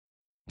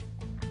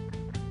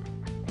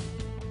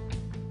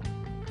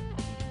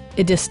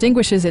It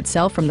distinguishes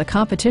itself from the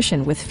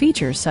competition with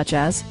features such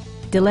as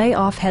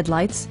delay-off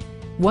headlights,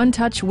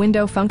 one-touch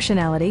window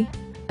functionality,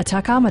 a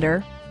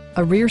tachometer,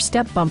 a rear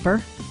step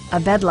bumper, a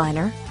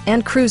bedliner,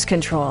 and cruise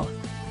control.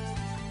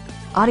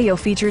 Audio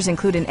features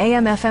include an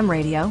AM/FM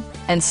radio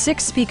and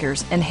 6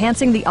 speakers,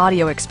 enhancing the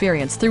audio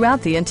experience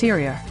throughout the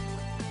interior.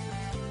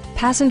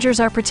 Passengers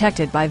are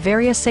protected by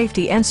various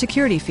safety and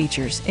security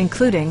features,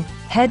 including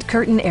head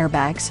curtain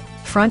airbags,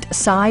 front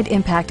side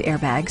impact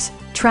airbags,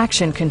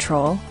 traction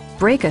control,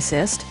 brake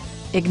assist,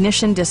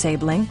 ignition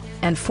disabling,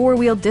 and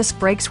 4-wheel disc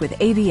brakes with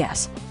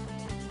ABS.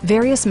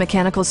 Various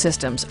mechanical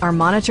systems are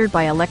monitored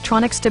by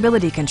electronic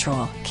stability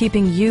control,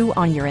 keeping you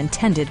on your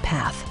intended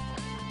path.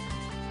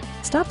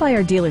 Stop by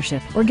our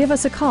dealership or give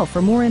us a call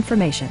for more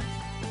information.